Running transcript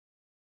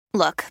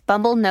Look,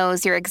 Bumble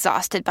knows you're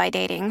exhausted by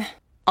dating.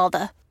 All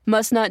the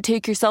must not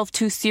take yourself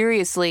too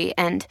seriously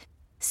and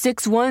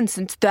 6'1"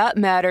 since that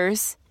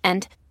matters.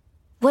 And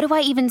what do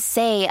I even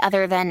say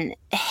other than,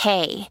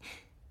 hey?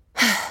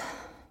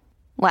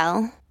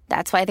 Well,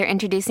 that's why they're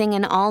introducing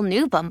an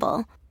all-new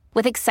Bumble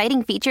with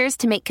exciting features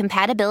to make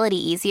compatibility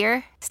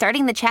easier,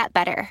 starting the chat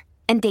better,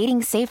 and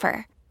dating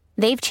safer.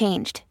 They've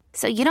changed,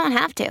 so you don't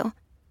have to.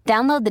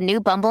 Download the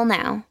new Bumble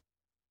now.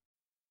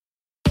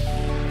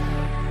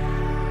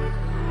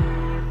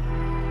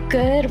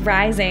 Good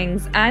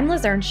risings. I'm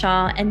Liz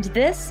Earnshaw, and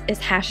this is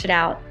Hash It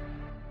Out.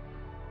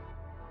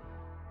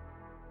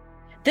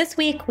 This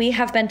week, we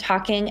have been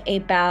talking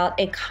about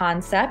a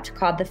concept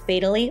called the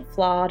fatally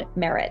flawed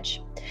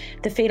marriage.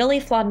 The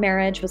fatally flawed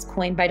marriage was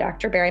coined by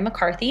Dr. Barry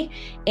McCarthy,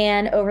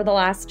 and over the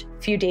last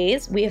few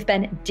days, we have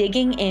been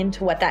digging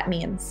into what that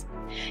means.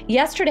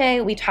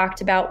 Yesterday, we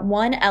talked about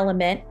one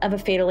element of a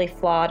fatally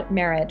flawed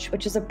marriage,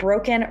 which is a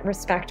broken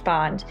respect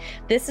bond.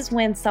 This is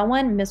when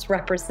someone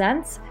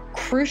misrepresents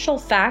crucial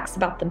facts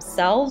about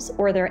themselves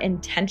or their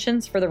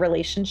intentions for the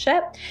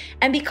relationship.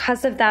 And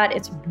because of that,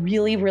 it's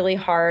really, really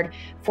hard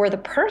for the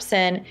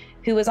person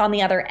who is on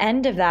the other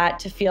end of that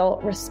to feel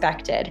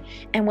respected.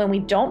 And when we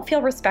don't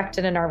feel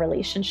respected in our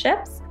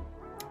relationships,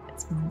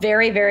 it's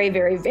very, very,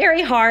 very,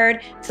 very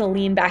hard to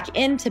lean back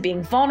into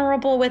being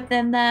vulnerable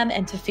within them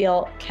and to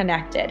feel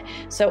connected.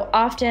 So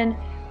often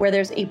where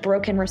there's a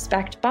broken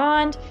respect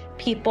bond,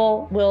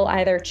 people will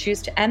either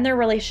choose to end their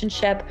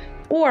relationship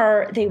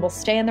or they will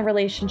stay in the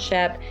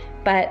relationship,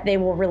 but they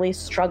will really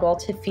struggle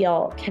to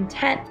feel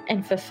content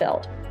and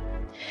fulfilled.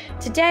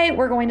 Today,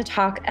 we're going to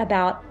talk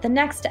about the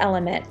next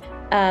element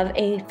of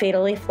a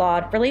fatally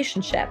flawed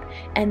relationship,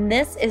 and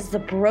this is the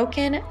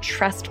broken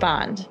trust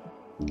bond.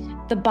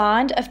 The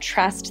bond of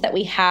trust that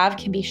we have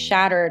can be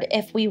shattered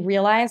if we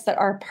realize that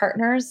our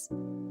partner's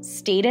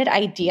stated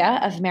idea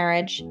of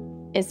marriage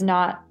is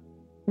not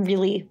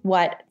really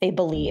what they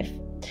believe.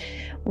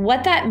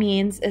 What that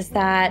means is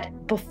that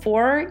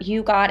before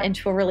you got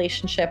into a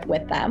relationship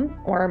with them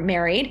or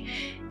married,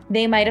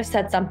 they might have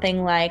said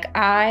something like,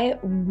 I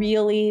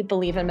really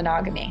believe in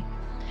monogamy.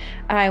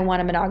 I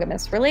want a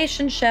monogamous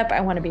relationship.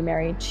 I want to be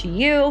married to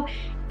you,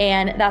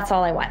 and that's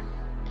all I want.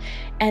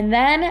 And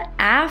then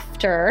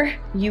after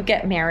you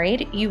get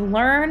married, you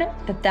learn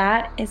that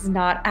that is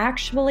not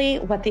actually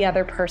what the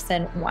other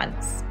person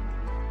wants.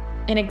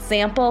 An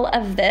example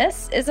of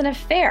this is an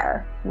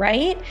affair,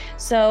 right?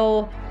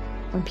 So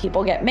when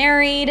people get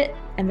married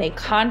and they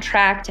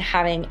contract to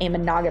having a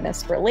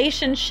monogamous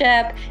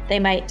relationship, they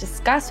might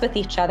discuss with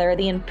each other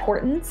the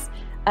importance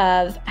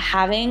of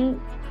having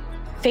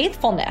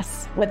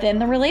faithfulness within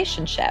the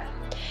relationship.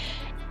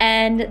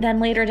 And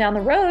then later down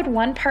the road,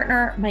 one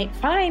partner might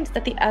find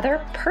that the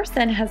other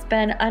person has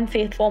been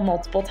unfaithful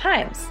multiple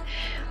times.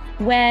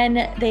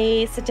 When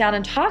they sit down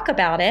and talk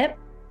about it,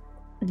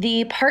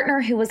 the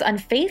partner who was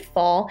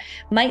unfaithful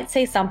might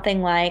say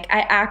something like,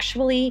 I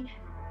actually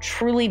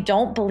truly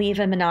don't believe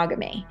in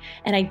monogamy,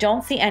 and I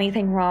don't see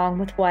anything wrong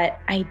with what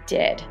I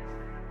did.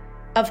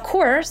 Of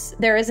course,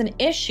 there is an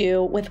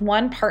issue with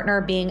one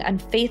partner being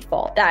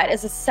unfaithful. That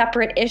is a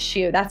separate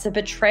issue. That's a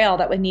betrayal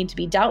that would need to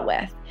be dealt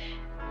with.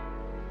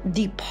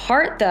 The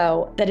part,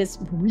 though, that is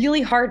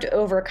really hard to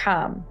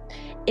overcome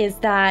is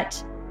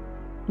that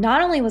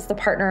not only was the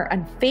partner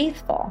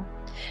unfaithful,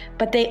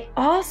 but they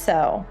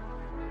also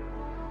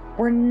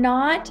were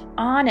not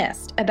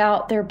honest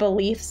about their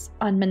beliefs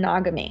on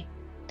monogamy.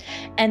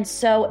 And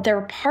so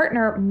their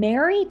partner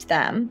married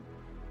them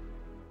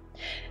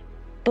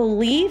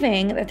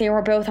believing that they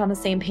were both on the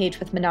same page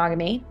with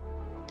monogamy,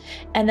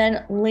 and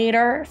then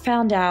later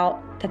found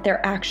out that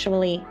they're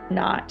actually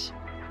not.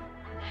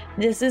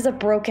 This is a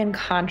broken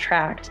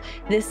contract.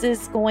 This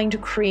is going to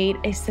create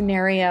a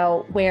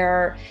scenario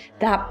where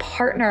that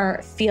partner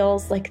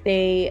feels like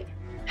they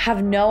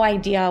have no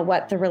idea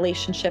what the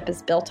relationship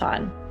is built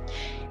on.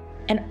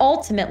 And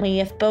ultimately,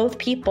 if both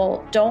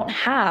people don't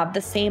have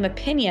the same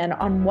opinion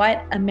on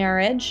what a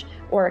marriage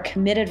or a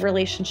committed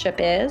relationship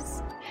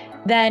is,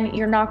 then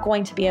you're not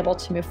going to be able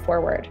to move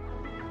forward.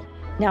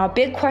 Now, a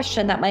big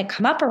question that might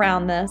come up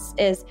around this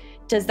is,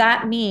 does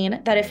that mean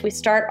that if we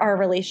start our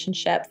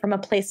relationship from a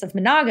place of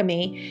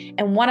monogamy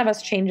and one of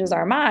us changes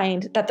our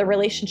mind, that the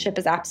relationship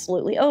is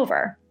absolutely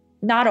over?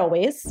 Not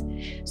always.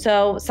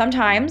 So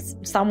sometimes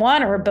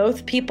someone or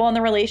both people in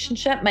the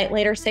relationship might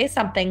later say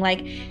something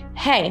like,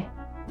 hey,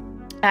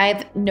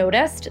 I've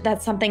noticed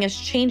that something is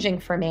changing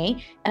for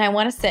me and I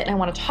want to sit and I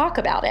want to talk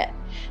about it.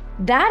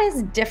 That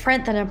is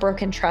different than a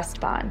broken trust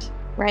bond,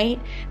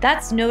 right?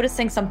 That's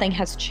noticing something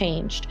has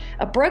changed.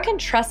 A broken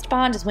trust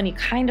bond is when you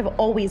kind of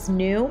always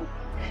knew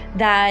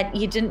that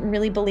you didn't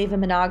really believe in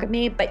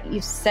monogamy, but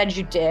you said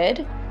you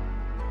did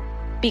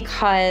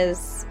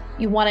because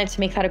you wanted to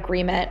make that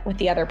agreement with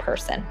the other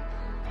person.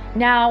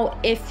 Now,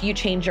 if you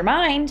change your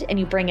mind and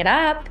you bring it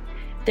up,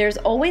 there's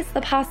always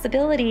the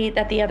possibility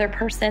that the other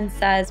person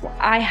says, well,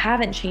 I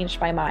haven't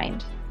changed my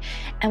mind.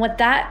 And what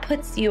that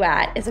puts you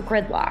at is a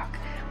gridlock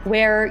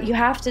where you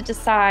have to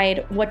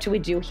decide, what do we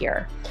do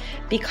here?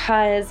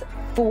 Because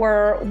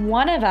for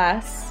one of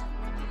us,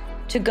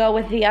 to go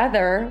with the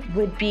other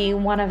would be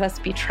one of us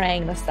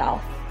betraying the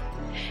self.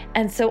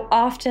 And so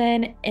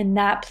often in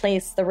that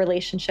place, the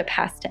relationship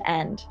has to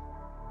end.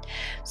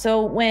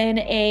 So when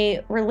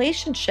a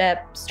relationship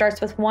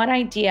starts with one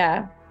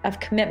idea of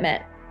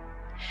commitment,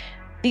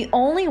 the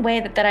only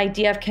way that that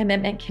idea of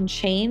commitment can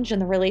change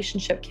and the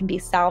relationship can be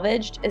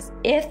salvaged is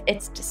if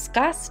it's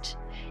discussed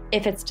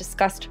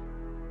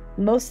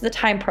most of the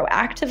time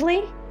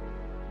proactively,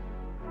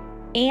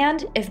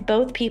 and if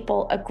both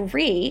people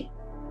agree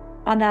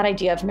on that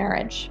idea of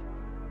marriage.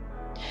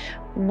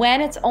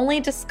 When it's only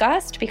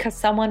discussed because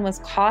someone was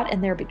caught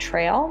in their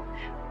betrayal,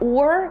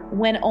 or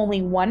when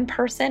only one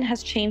person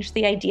has changed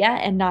the idea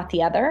and not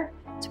the other,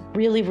 it's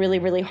really, really,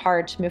 really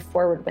hard to move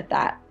forward with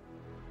that.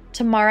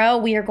 Tomorrow,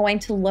 we are going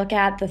to look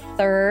at the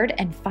third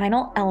and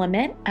final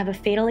element of a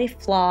fatally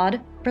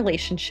flawed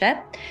relationship,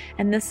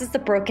 and this is the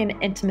broken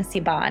intimacy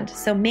bond.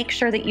 So make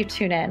sure that you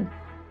tune in.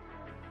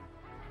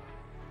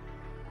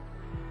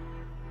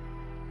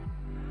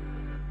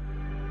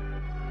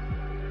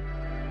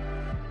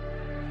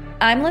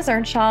 I'm Liz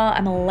Earnshaw.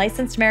 I'm a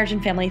licensed marriage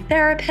and family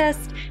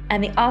therapist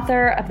and the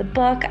author of the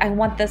book, I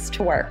Want This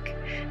to Work.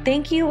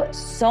 Thank you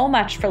so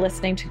much for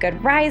listening to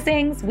Good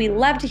Risings. We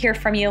love to hear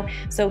from you,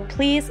 so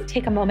please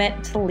take a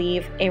moment to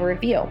leave a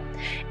review.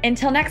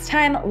 Until next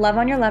time, love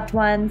on your loved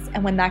ones,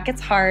 and when that gets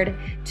hard,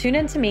 tune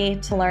in to me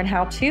to learn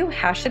how to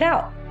hash it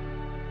out.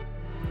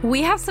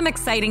 We have some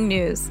exciting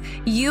news.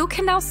 You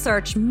can now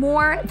search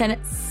more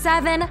than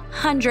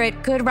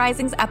 700 Good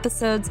Risings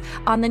episodes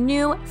on the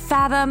new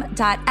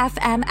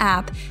Fathom.fm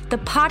app, the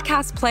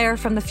podcast player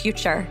from the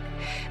future.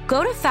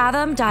 Go to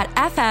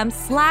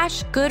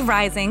fathom.fm/Good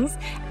Risings,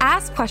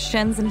 ask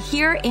questions, and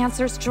hear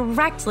answers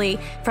directly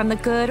from the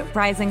Good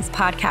Risings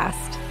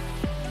podcast.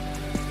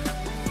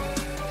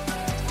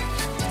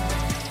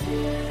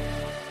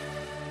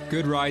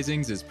 Good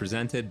Risings is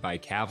presented by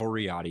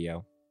Cavalry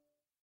Audio.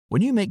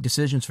 When you make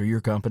decisions for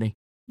your company,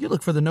 you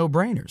look for the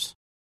no-brainers.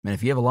 And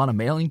if you have a lot of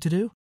mailing to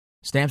do,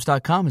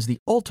 Stamps.com is the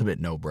ultimate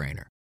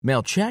no-brainer.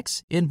 Mail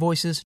checks,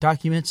 invoices,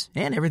 documents,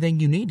 and everything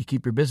you need to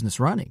keep your business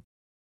running.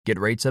 Get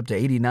rates up to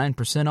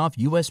 89% off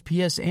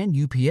USPS and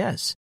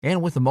UPS.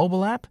 And with the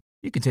mobile app,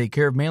 you can take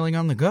care of mailing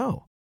on the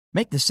go.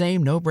 Make the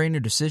same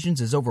no-brainer decisions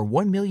as over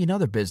 1 million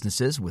other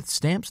businesses with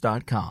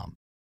Stamps.com.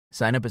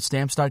 Sign up at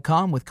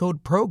Stamps.com with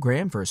code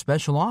PROGRAM for a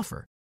special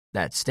offer.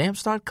 That's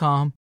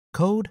Stamps.com,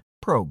 code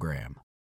PROGRAM.